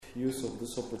use of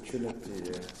this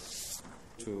opportunity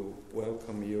to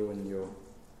welcome you and your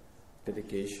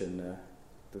delegation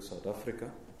to South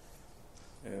Africa.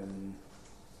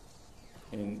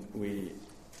 And we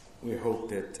hope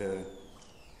that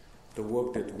the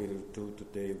work that we'll do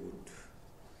today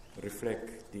would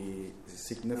reflect the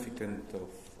significance of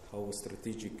our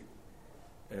strategic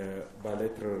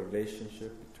bilateral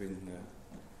relationship between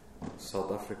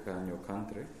South Africa and your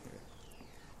country.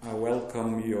 I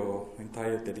welcome your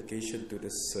entire delegation to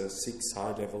this 6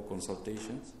 high-level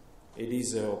consultations. It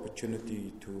is an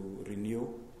opportunity to renew,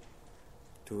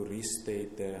 to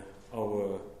restate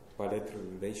our bilateral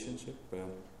relationship,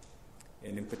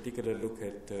 and in particular look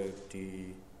at the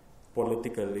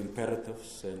political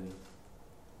imperatives and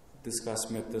discuss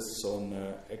matters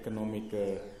on economic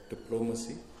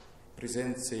diplomacy.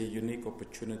 Presents a unique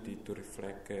opportunity to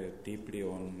reflect deeply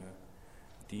on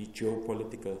the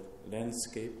geopolitical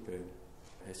landscape,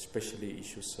 especially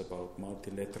issues about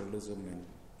multilateralism and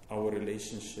our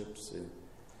relationships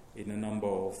in a number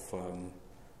of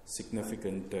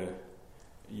significant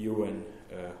UN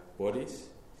bodies.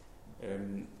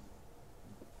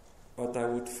 But I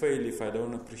would fail if I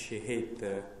don't appreciate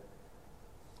the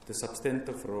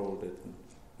substantive role that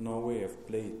Norway have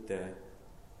played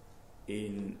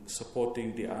in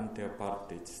supporting the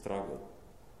anti-apartheid struggle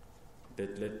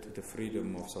that led to the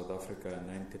freedom of South Africa in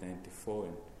 1994.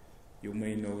 And you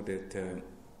may know that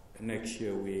next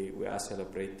year we are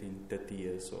celebrating 30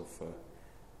 years of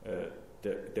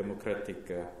the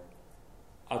democratic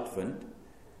advent.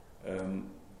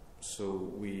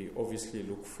 So we obviously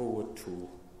look forward to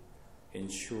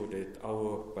ensure that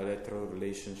our bilateral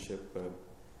relationship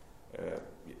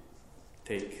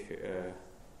take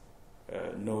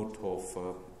note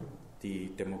of the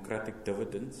democratic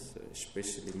dividends,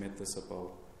 especially matters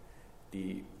about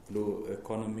the blue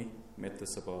economy,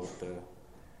 matters about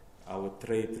our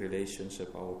trade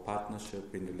relationship, our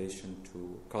partnership in relation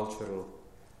to cultural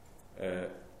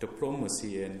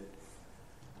diplomacy. And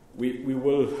we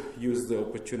will use the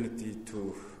opportunity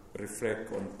to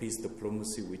reflect on peace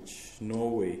diplomacy, which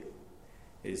Norway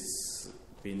has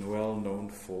been well known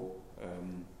for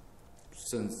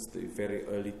since the very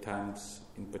early times,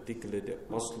 in particular the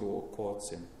Oslo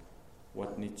Accords and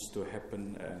what needs to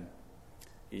happen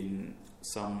in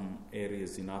some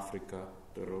areas in Africa,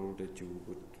 the role that you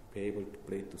would be able to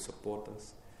play to support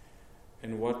us,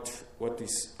 and what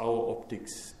is our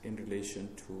optics in relation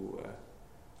to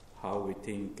how we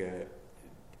think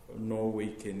Norway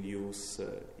can use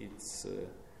its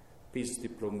peace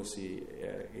diplomacy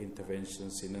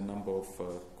interventions in a number of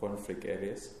conflict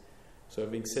areas. So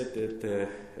having said that,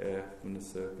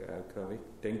 Minister Kravik,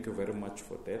 thank you very much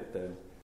for that.